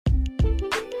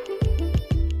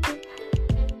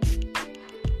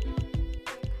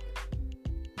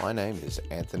My name is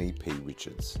Anthony P.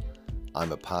 Richards.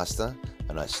 I'm a pastor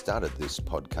and I started this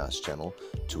podcast channel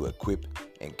to equip,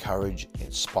 encourage,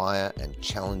 inspire and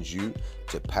challenge you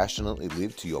to passionately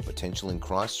live to your potential in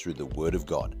Christ through the Word of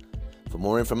God. For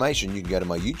more information, you can go to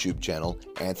my YouTube channel,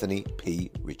 Anthony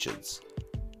P. Richards.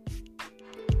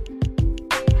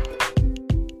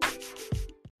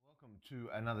 Welcome to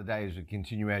another day as we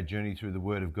continue our journey through the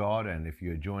Word of God. And if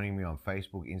you're joining me on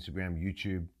Facebook, Instagram,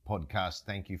 YouTube, podcast,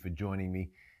 thank you for joining me.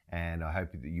 And I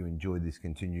hope that you enjoyed this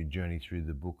continued journey through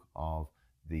the book of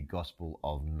the Gospel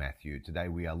of Matthew. Today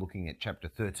we are looking at chapter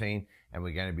 13 and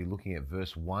we're going to be looking at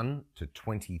verse 1 to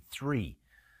 23.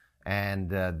 And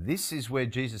this is where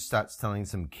Jesus starts telling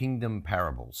some kingdom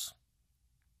parables.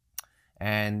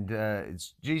 And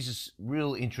it's Jesus'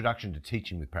 real introduction to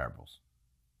teaching with parables.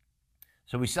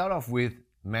 So we start off with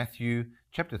Matthew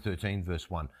chapter 13, verse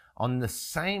 1. On the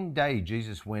same day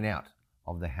Jesus went out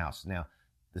of the house. Now,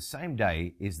 the same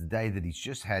day is the day that he's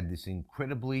just had this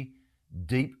incredibly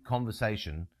deep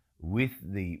conversation with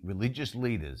the religious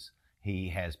leaders. He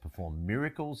has performed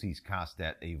miracles. He's cast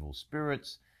out evil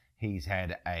spirits. He's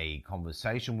had a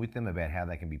conversation with them about how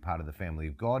they can be part of the family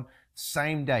of God.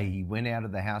 Same day he went out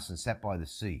of the house and sat by the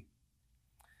sea.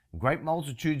 Great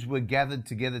multitudes were gathered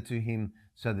together to him,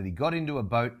 so that he got into a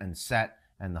boat and sat,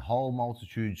 and the whole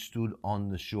multitude stood on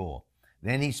the shore.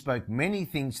 Then he spoke many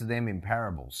things to them in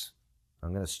parables.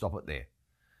 I'm going to stop it there.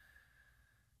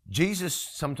 Jesus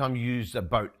sometimes used a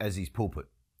boat as his pulpit.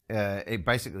 It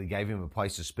basically gave him a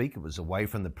place to speak. It was away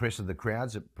from the press of the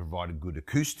crowds. It provided good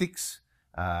acoustics.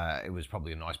 It was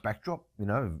probably a nice backdrop. You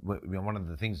know, one of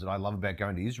the things that I love about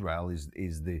going to Israel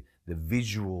is the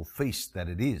visual feast that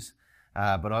it is.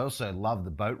 But I also love the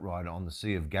boat ride on the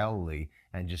Sea of Galilee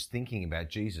and just thinking about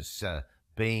Jesus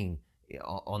being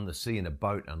on the sea in a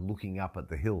boat and looking up at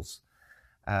the hills.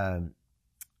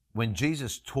 When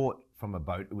Jesus taught from a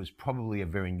boat, it was probably a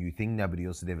very new thing. Nobody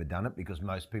else had ever done it because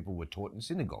most people were taught in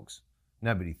synagogues.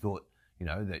 Nobody thought,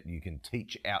 that you can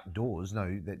teach outdoors.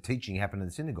 No, that teaching happened in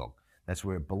the synagogue. That's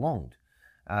where it belonged.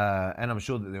 And I'm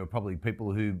sure that there were probably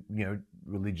people who,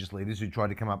 religious leaders who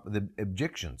tried to come up with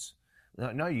objections.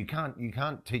 No, you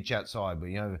can't teach outside, but,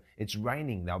 it's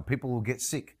raining now. People will get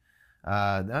sick.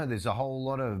 No, there's a whole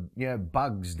lot of,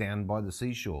 bugs down by the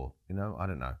seashore. I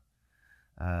don't know.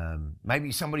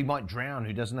 Maybe somebody might drown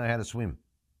who doesn't know how to swim.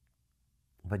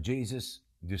 But Jesus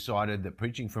decided that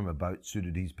preaching from a boat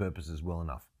suited his purposes well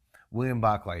enough. William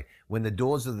Barclay, when the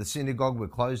doors of the synagogue were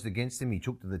closed against him, he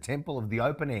took to the temple of the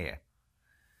open air,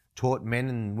 taught men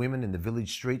and women in the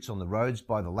village streets, on the roads,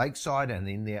 by the lakeside, and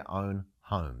in their own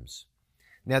homes.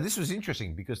 Now, this was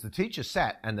interesting because the teacher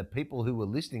sat and the people who were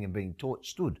listening and being taught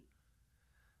stood.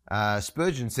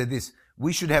 Spurgeon said this: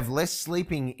 we should have less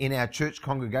sleeping in our church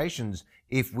congregations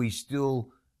if we still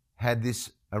had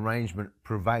this arrangement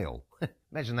prevail.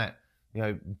 Imagine that.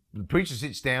 The preacher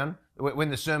sits down. When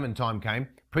the sermon time came,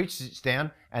 preacher sits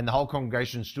down and the whole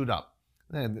congregation stood up.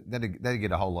 That'd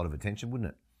get a whole lot of attention,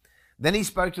 wouldn't it? Then he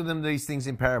spoke to them these things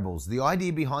in parables. The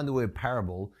idea behind the word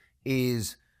parable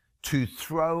is to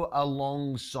throw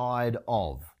alongside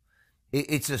of.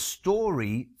 It's a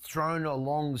story thrown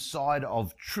alongside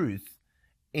of truth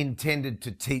intended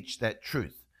to teach that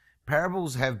truth.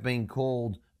 Parables have been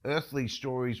called earthly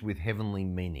stories with heavenly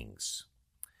meanings.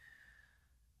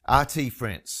 R.T.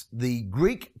 France. The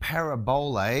Greek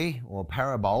parabole,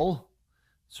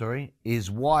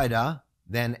 is wider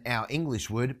than our English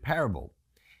word parable.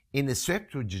 In the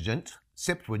Septuagint,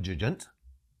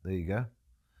 there you go.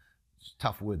 It's a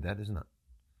tough word, that, isn't it?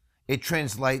 It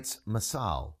translates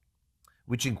masal,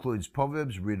 which includes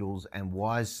proverbs, riddles, and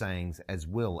wise sayings, as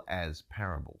well as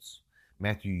parables.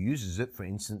 Matthew uses it, for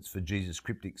instance, for Jesus'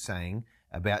 cryptic saying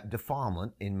about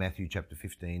defilement in Matthew chapter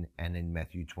 15, and in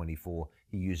Matthew 24,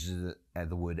 he uses it,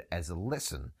 the word, as a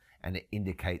lesson, and it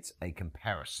indicates a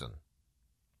comparison.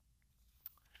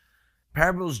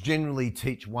 Parables generally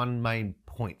teach one main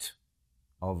point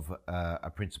of a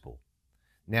principle.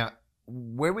 Now,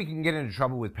 where we can get into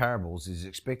trouble with parables is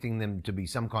expecting them to be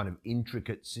some kind of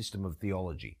intricate system of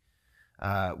theology,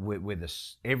 where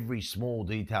every small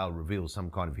detail reveals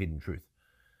some kind of hidden truth.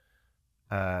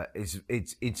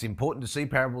 It's important to see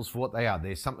parables for what they are.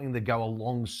 There's something that go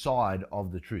alongside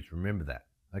of the truth. Remember that.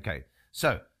 Okay,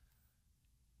 so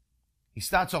he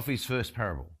starts off his first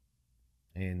parable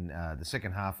in the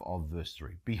second half of verse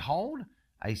 3. Behold,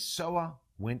 a sower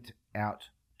went out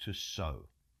to sow.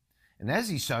 And as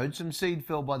he sowed, some seed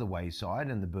fell by the wayside,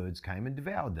 and the birds came and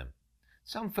devoured them.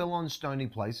 Some fell on stony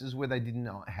places where they did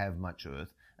not have much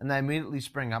earth, and they immediately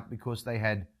sprang up because they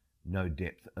had no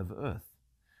depth of earth.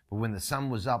 But when the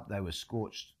sun was up, they were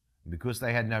scorched, and because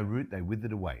they had no root, they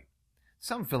withered away.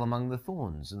 Some fell among the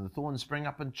thorns, and the thorns sprang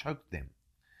up and choked them.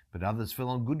 But others fell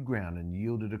on good ground and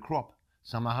yielded a crop,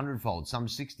 some 100-fold, some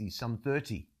 60, some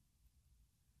 30.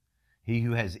 He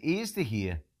who has ears to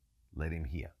hear, let him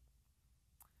hear.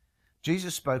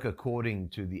 Jesus spoke according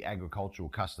to the agricultural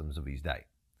customs of his day.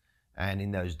 And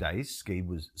in those days,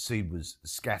 seed was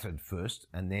scattered first,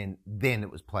 and then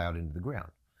it was ploughed into the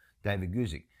ground. David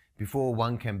Guzik, before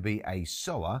one can be a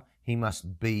sower, he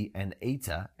must be an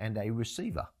eater and a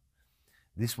receiver.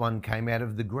 This one came out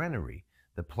of the granary,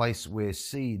 the place where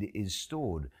seed is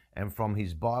stored, and from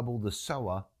his Bible the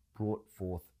sower brought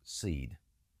forth seed.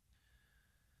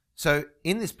 So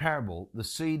in this parable, the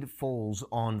seed falls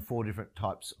on 4 different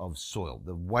types of soil.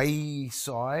 The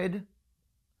wayside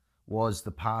was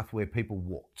the path where people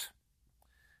walked.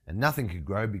 And nothing could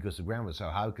grow because the ground was so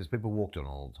hard because people walked on it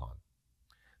all the time.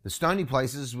 The stony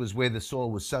places was where the soil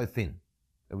was so thin.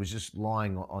 It was just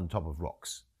lying on top of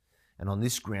rocks. And on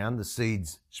this ground, the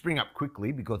seeds spring up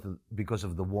quickly because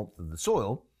of the warmth of the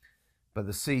soil, but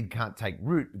the seed can't take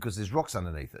root because there's rocks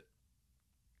underneath it.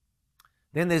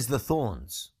 Then there's the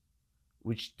thorns,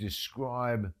 which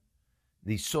describe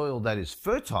the soil that is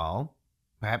fertile,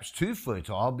 perhaps too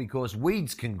fertile, because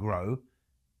weeds can grow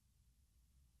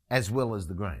as well as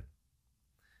the grain.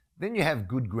 Then you have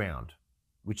good ground,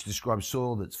 which describes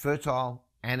soil that's fertile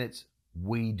and it's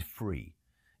weed-free.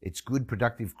 Its good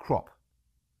productive crop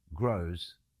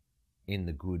grows in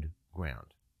the good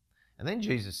ground. And then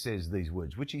Jesus says these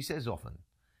words, which he says often,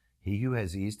 "He who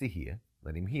has ears to hear,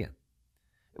 let him hear."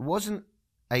 It wasn't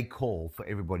a call for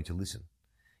everybody to listen.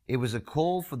 It was a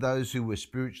call for those who were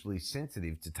spiritually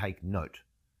sensitive to take note.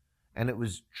 And it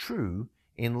was true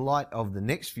in light of the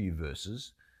next few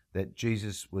verses that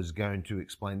Jesus was going to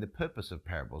explain the purpose of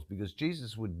parables, because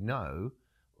Jesus would know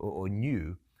or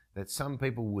knew that some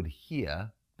people would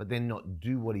hear but then not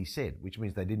do what he said, which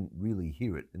means they didn't really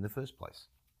hear it in the first place.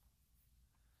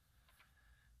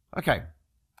 Okay,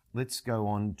 let's go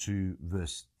on to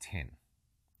verse 10.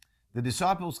 The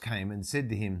disciples came and said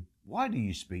to him, "Why do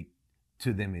you speak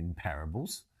to them in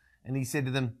parables?" And he said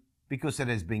to them, "Because it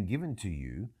has been given to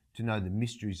you to know the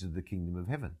mysteries of the kingdom of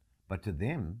heaven, but to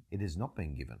them it has not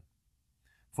been given.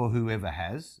 For whoever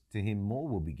has, to him more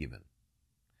will be given,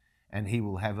 and he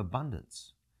will have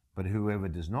abundance. But whoever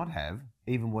does not have,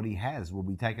 even what he has will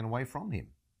be taken away from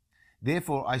him.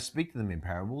 Therefore I speak to them in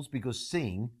parables, because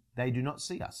seeing they do not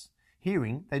see us,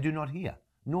 hearing they do not hear,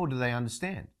 nor do they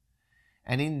understand.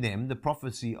 And in them the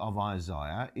prophecy of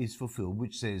Isaiah is fulfilled,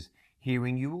 which says,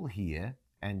 Hearing you will hear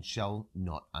and shall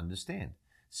not understand.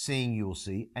 Seeing you will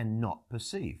see and not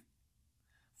perceive.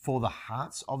 For the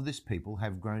hearts of this people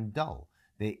have grown dull.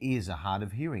 Their ears are hard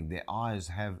of hearing. Their eyes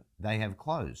they have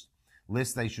closed.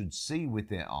 Lest they should see with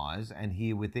their eyes and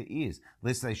hear with their ears.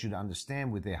 Lest they should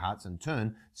understand with their hearts and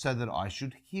turn, so that I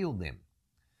should heal them.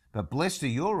 But blessed are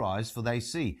your eyes, for they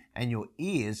see, and your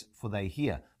ears, for they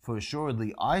hear. For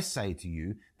assuredly I say to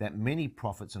you that many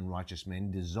prophets and righteous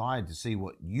men desired to see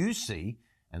what you see,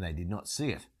 and they did not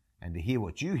see it, and to hear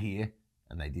what you hear,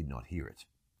 and they did not hear it."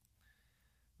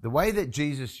 The way that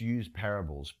Jesus used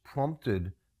parables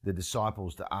prompted the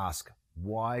disciples to ask,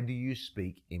 "Why do you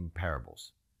speak in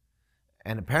parables?"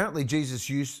 And apparently Jesus'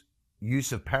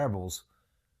 use of parables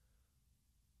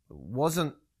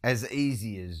wasn't as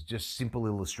easy as just simple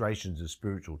illustrations of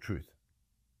spiritual truth.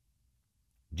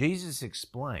 Jesus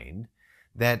explained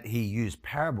that he used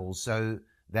parables so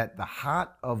that the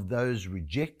heart of those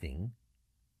rejecting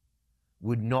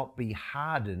would not be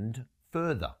hardened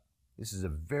further. This is a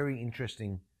very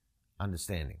interesting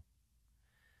understanding.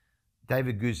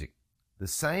 David Guzik, the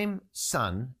same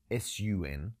sun,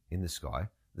 S-U-N, in the sky,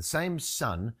 the same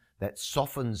sun that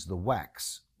softens the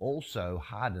wax also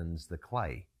hardens the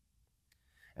clay.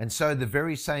 And so the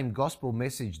very same gospel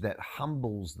message that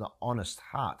humbles the honest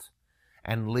heart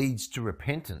and leads to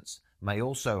repentance may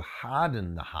also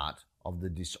harden the heart of the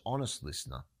dishonest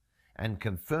listener and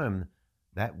confirm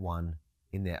that one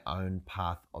in their own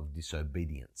path of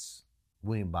disobedience.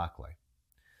 William Barclay.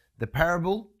 The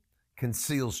parable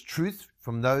conceals truth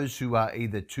from those who are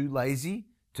either too lazy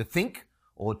to think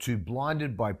or too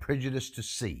blinded by prejudice to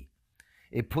see.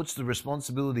 It puts the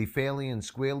responsibility fairly and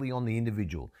squarely on the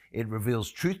individual. It reveals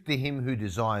truth to him who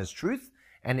desires truth,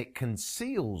 and it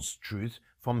conceals truth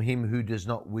from him who does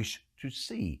not wish to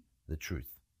see the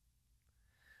truth.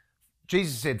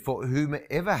 Jesus said, "For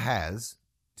whomever has,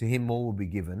 to him more will be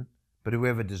given, but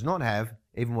whoever does not have,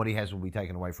 even what he has will be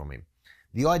taken away from him."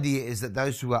 The idea is that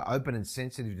those who are open and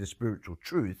sensitive to spiritual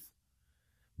truth,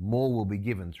 more will be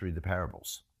given through the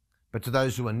parables. But to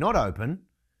those who are not open,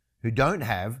 who don't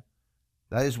have,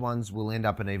 those ones will end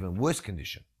up in an even worse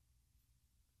condition.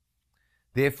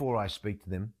 Therefore I speak to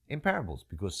them in parables,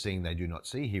 because seeing they do not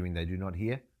see, hearing they do not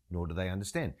hear, nor do they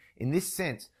understand. In this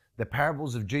sense, the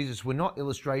parables of Jesus were not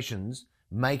illustrations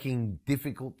making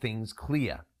difficult things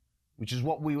clear, which is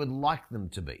what we would like them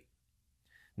to be.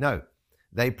 No,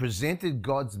 they presented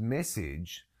God's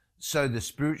message so the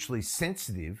spiritually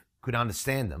sensitive could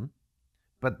understand them,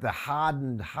 but the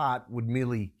hardened heart would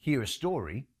merely hear a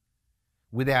story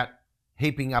without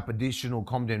heaping up additional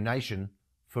condemnation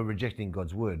for rejecting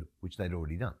God's word, which they'd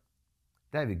already done.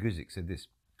 David Guzik said this: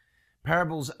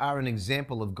 parables are an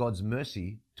example of God's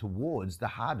mercy towards the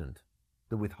hardened,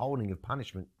 the withholding of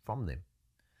punishment from them.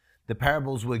 The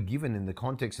parables were given in the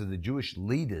context of the Jewish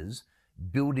leaders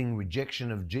building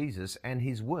rejection of Jesus and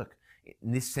his work.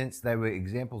 In this sense, they were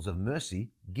examples of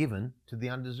mercy given to the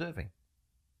undeserving.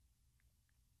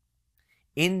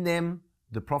 In them,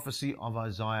 the prophecy of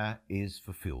Isaiah is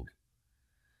fulfilled.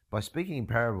 By speaking in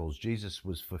parables, Jesus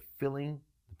was fulfilling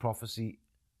the prophecy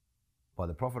by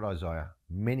the prophet Isaiah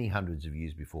many hundreds of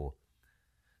years before,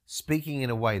 speaking in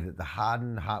a way that the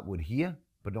hardened heart would hear,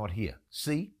 but not hear,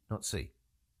 see, not see.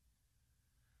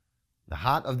 The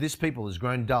heart of this people has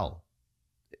grown dull.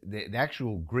 The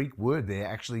actual Greek word there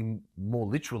actually more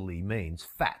literally means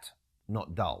fat,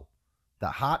 not dull. The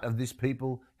heart of this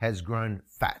people has grown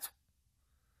fat.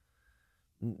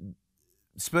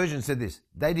 Spurgeon said this: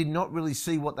 they did not really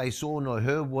see what they saw, nor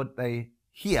hear what they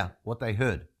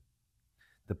heard.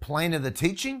 The plainer the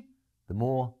teaching, the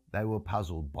more they were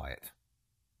puzzled by it.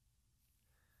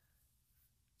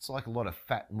 It's like a lot of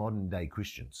fat modern day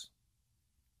Christians.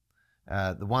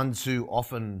 The ones who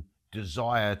often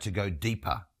desire to go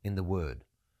deeper in the word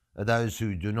are those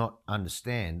who do not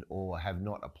understand or have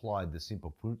not applied the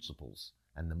simple principles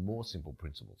and the more simple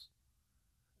principles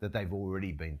that they've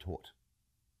already been taught.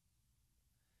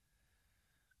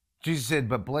 Jesus said,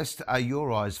 but blessed are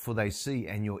your eyes, for they see,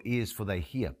 and your ears, for they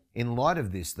hear. In light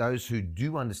of this, those who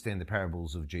do understand the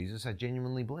parables of Jesus are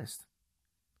genuinely blessed.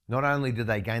 Not only do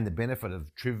they gain the benefit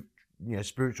of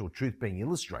spiritual truth being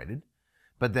illustrated,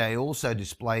 but they also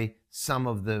display some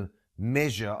of the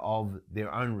measure of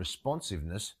their own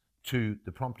responsiveness to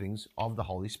the promptings of the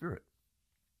Holy Spirit.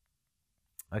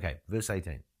 Okay, verse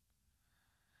 18.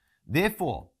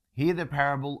 Therefore, hear the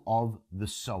parable of the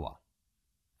sower.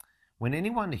 When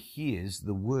anyone hears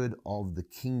the word of the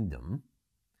kingdom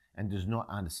and does not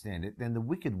understand it, then the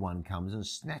wicked one comes and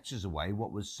snatches away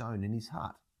what was sown in his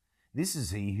heart. This is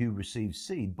he who receives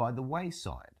seed by the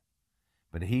wayside.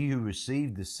 But he who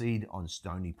received the seed on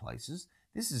stony places,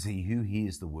 this is he who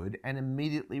hears the word and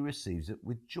immediately receives it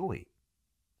with joy.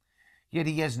 Yet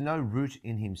he has no root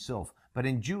in himself, but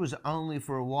endures only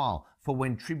for a while. For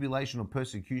when tribulation or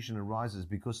persecution arises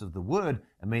because of the word,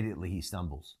 immediately he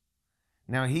stumbles.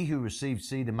 Now he who receives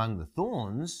seed among the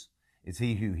thorns is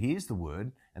he who hears the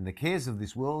word, and the cares of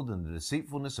this world and the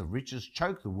deceitfulness of riches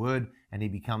choke the word, and he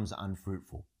becomes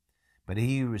unfruitful. But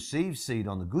he who receives seed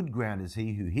on the good ground is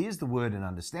he who hears the word and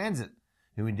understands it,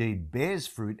 who indeed bears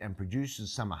fruit and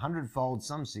produces some 100-fold,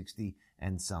 some 60,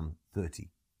 and some 30.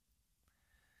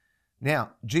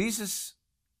 Now, Jesus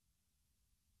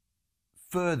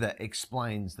further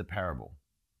explains the parable.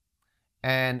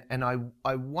 And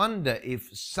I wonder if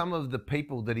some of the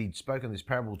people that he'd spoken this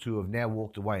parable to have now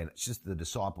walked away, and it's just the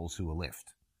disciples who are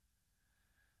left.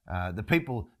 The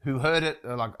people who heard it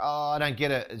are like, oh, I don't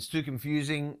get it. It's too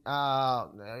confusing.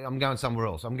 I'm going somewhere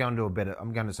else. I'm going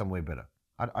to somewhere better.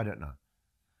 I don't know.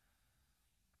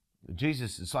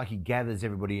 Jesus, it's like he gathers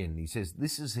everybody in. He says,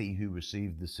 this is he who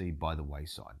received the seed by the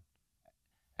wayside.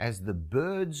 As the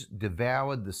birds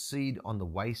devoured the seed on the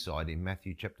wayside in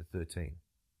Matthew chapter 13,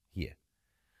 here.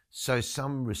 So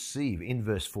some receive, in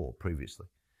verse 4 previously,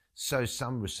 so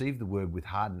some receive the word with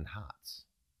hardened hearts.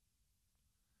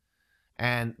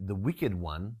 And the wicked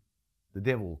one, the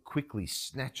devil, quickly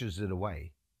snatches it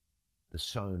away, the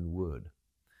sown word.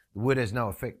 The word has no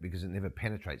effect because it never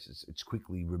penetrates. It's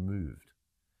quickly removed.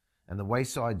 And the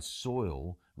wayside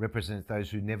soil represents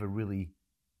those who never really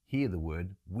hear the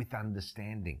word with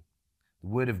understanding. The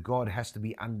word of God has to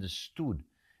be understood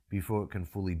before it can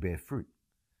fully bear fruit.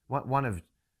 One of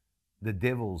the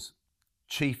devil's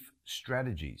chief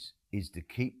strategies is to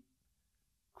keep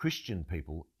Christian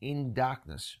people in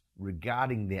darkness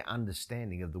regarding their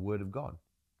understanding of the Word of God.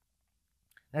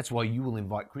 That's why you will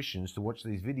invite Christians to watch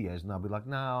these videos and they'll be like,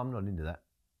 no, I'm not into that.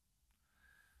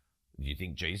 Do you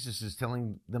think Jesus is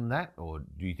telling them that, or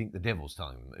do you think the devil's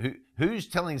telling them? Who's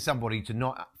telling somebody to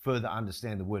not further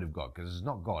understand the Word of God? Because it's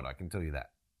not God, I can tell you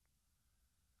that.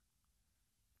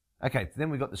 Okay, then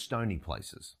we've got the stony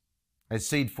places. As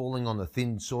seed falling on the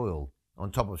thin soil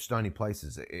on top of stony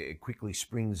places, it quickly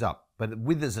springs up, but it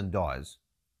withers and dies.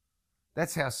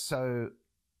 That's how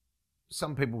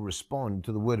some people respond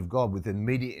to the word of God with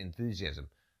immediate enthusiasm.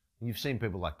 And you've seen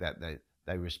people like that.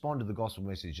 They respond to the gospel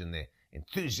message and they're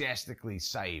enthusiastically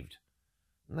saved.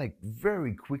 And they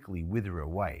very quickly wither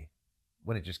away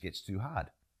when it just gets too hard.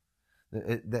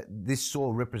 This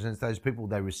soil represents those people.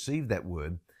 They receive that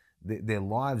word. Their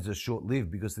lives are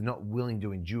short-lived because they're not willing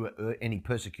to endure any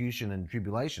persecution and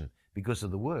tribulation because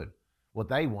of the word. What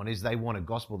they want is they want a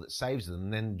gospel that saves them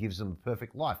and then gives them a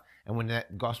perfect life. And when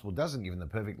that gospel doesn't give them the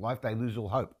perfect life, they lose all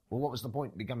hope. Well, what was the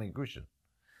point in becoming a Christian?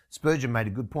 Spurgeon made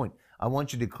a good point. I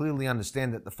want you to clearly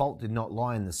understand that the fault did not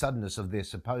lie in the suddenness of their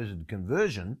supposed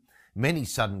conversion. Many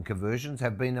sudden conversions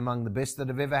have been among the best that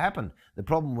have ever happened. The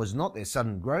problem was not their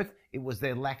sudden growth, it was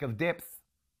their lack of depth.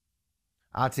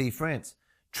 R.T. France.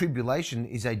 Tribulation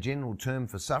is a general term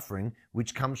for suffering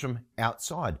which comes from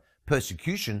outside.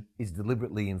 Persecution is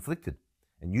deliberately inflicted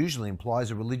and usually implies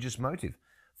a religious motive.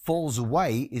 Falls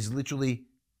away is literally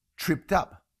tripped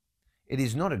up. It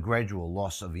is not a gradual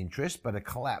loss of interest, but a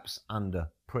collapse under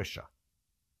pressure.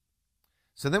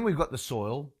 So then we've got the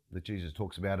soil that Jesus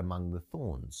talks about among the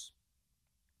thorns.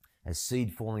 As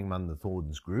seed falling among the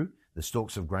thorns grew, the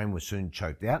stalks of grain were soon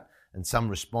choked out, and some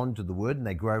respond to the word and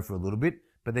they grow for a little bit,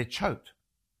 but they're choked.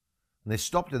 And they're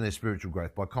stopped in their spiritual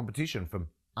growth by competition from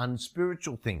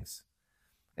unspiritual things.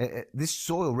 This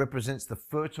soil represents the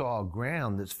fertile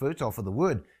ground that's fertile for the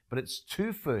word, but it's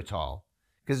too fertile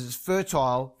because it's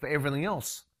fertile for everything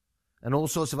else. And all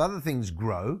sorts of other things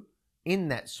grow in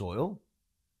that soil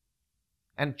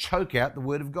and choke out the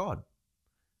word of God.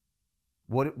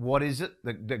 What is it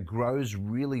that grows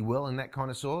really well in that kind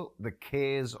of soil? The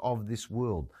cares of this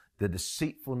world, the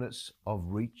deceitfulness of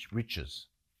riches.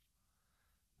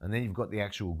 And then you've got the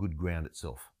actual good ground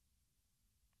itself.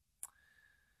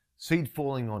 Seed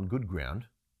falling on good ground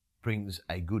brings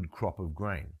a good crop of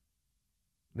grain.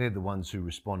 They're the ones who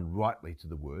respond rightly to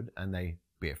the word and they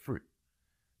bear fruit.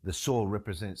 The soil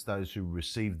represents those who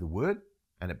receive the word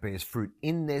and it bears fruit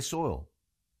in their soil.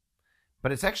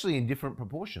 But it's actually in different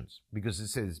proportions because it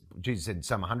says, Jesus said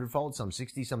some 100-fold, some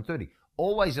 60, some 30.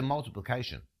 Always a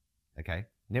multiplication, okay?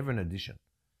 Never an addition.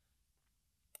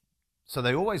 So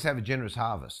they always have a generous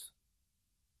harvest,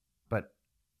 but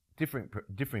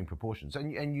differing proportions.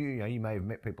 And you may have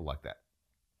met people like that.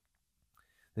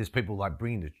 There's people like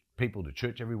bringing people to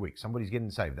church every week. Somebody's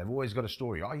getting saved. They've always got a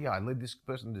story. Oh yeah, I led this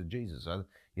person to Jesus. So,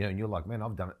 and you're like, man,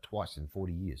 I've done it twice in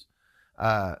 40 years.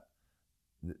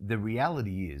 The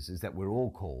reality is that we're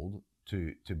all called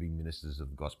to be ministers of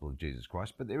the gospel of Jesus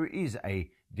Christ, but there is a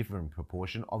different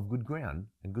proportion of good ground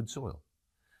and good soil.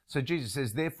 So Jesus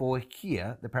says, therefore,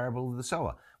 hear the parable of the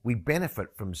sower. We benefit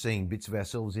from seeing bits of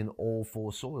ourselves in all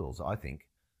four soils, I think.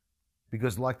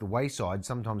 Because like the wayside,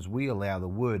 sometimes we allow the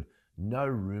word no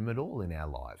room at all in our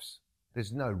lives.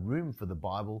 There's no room for the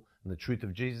Bible and the truth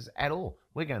of Jesus at all.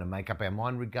 We're going to make up our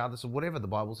mind regardless of whatever the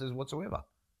Bible says whatsoever.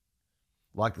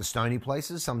 Like the stony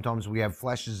places, sometimes we have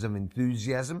flashes of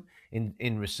enthusiasm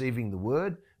in receiving the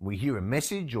word. We hear a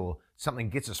message or something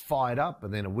gets us fired up,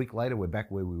 and then a week later we're back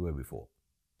where we were before.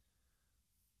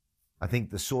 I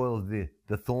think the soil of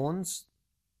the thorns,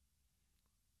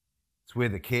 it's where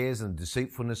the cares and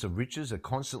deceitfulness of riches are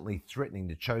constantly threatening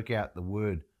to choke out the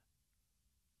word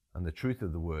and the truth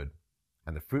of the word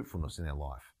and the fruitfulness in our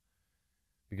life.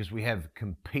 Because we have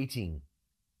competing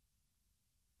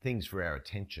things for our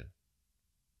attention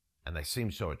and they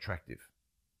seem so attractive.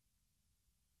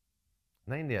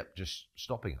 And they end up just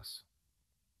stopping us.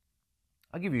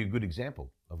 I'll give you a good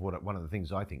example of one of the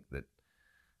things I think that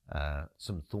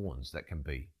some thorns that can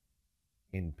be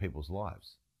in people's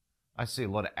lives. I see a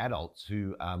lot of adults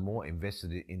who are more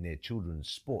invested in their children's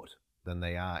sport than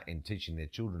they are in teaching their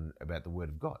children about the Word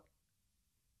of God.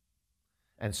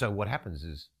 And so what happens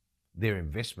is their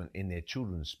investment in their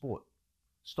children's sport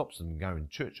stops them going to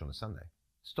church on a Sunday,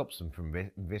 stops them from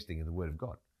investing in the Word of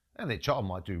God. And their child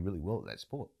might do really well at that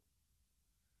sport.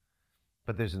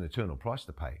 But there's an eternal price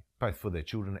to pay, both for their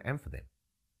children and for them.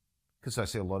 Because I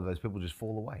see a lot of those people just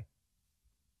fall away.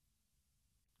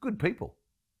 Good people,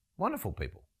 wonderful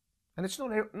people. And it's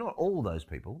not all those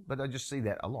people, but I just see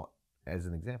that a lot as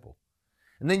an example.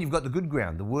 And then you've got the good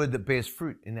ground, the word that bears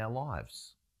fruit in our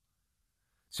lives.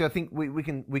 So I think we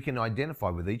can identify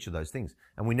with each of those things.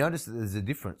 And we notice that there's a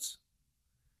difference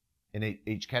in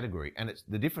each category. And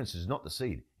the difference is not the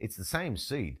seed. It's the same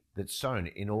seed that's sown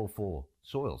in all four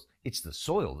soils. It's the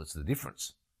soil that's the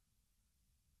difference.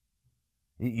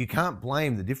 You can't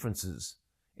blame the differences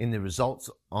in the results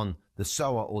on the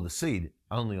sower or the seed,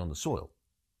 only on the soil.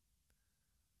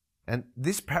 And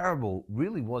this parable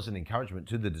really was an encouragement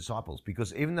to the disciples,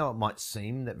 because even though it might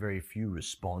seem that very few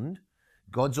respond,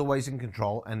 God's always in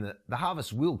control and the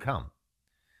harvest will come.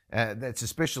 That's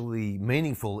especially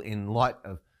meaningful in light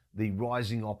of the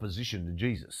rising opposition to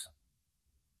Jesus.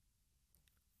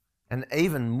 And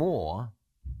even more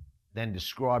than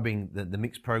describing the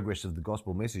mixed progress of the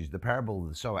gospel message, the parable of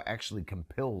the sower actually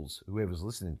compels whoever's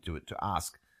listening to it to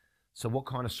ask, so what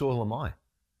kind of soil am I?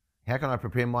 How can I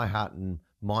prepare my heart and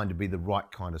mind to be the right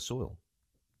kind of soil?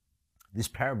 This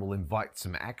parable invites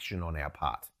some action on our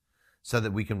part so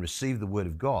that we can receive the word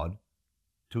of God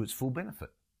to its full benefit.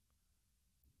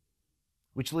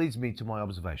 Which leads me to my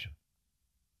observation.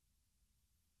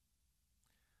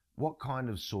 What kind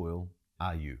of soil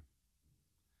are you?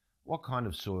 What kind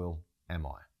of soil am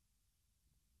I?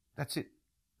 That's it.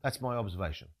 That's my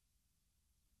observation.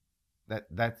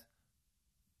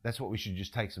 That's what we should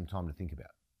just take some time to think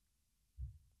about.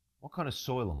 What kind of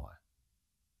soil am I?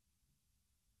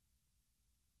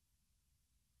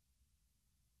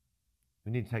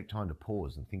 We need to take time to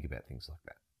pause and think about things like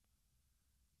that.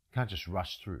 You can't just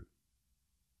rush through.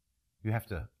 You have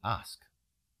to ask.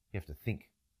 You have to think.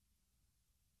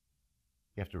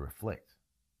 You have to reflect.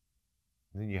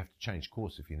 And then you have to change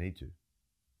course if you need to.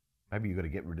 Maybe you've got to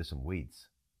get rid of some weeds.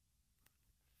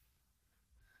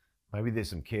 Maybe there's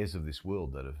some cares of this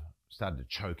world that have started to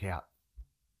choke out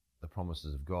the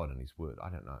promises of God and His Word. I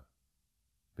don't know.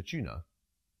 But you know.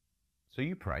 So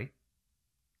you pray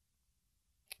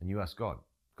and you ask God,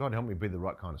 God, help me be the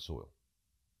right kind of soil.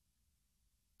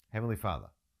 Heavenly Father,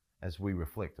 as we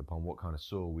reflect upon what kind of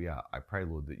soil we are, I pray,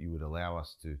 Lord, that you would allow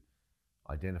us to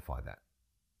identify that.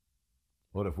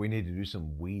 Lord, if we need to do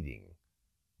some weeding,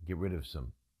 get rid of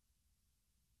some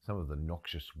of the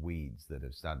noxious weeds that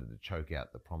have started to choke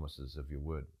out the promises of your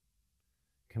word,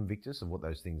 convict us of what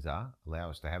those things are, allow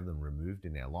us to have them removed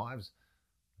in our lives,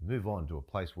 move on to a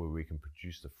place where we can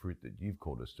produce the fruit that you've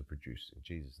called us to produce. In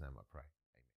Jesus' name I pray.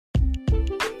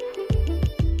 Amen.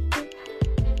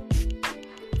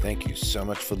 Thank you so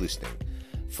much for listening.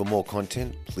 For more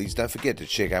content, please don't forget to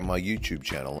check out my YouTube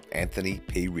channel, Anthony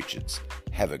P. Richards.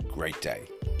 Have a great day.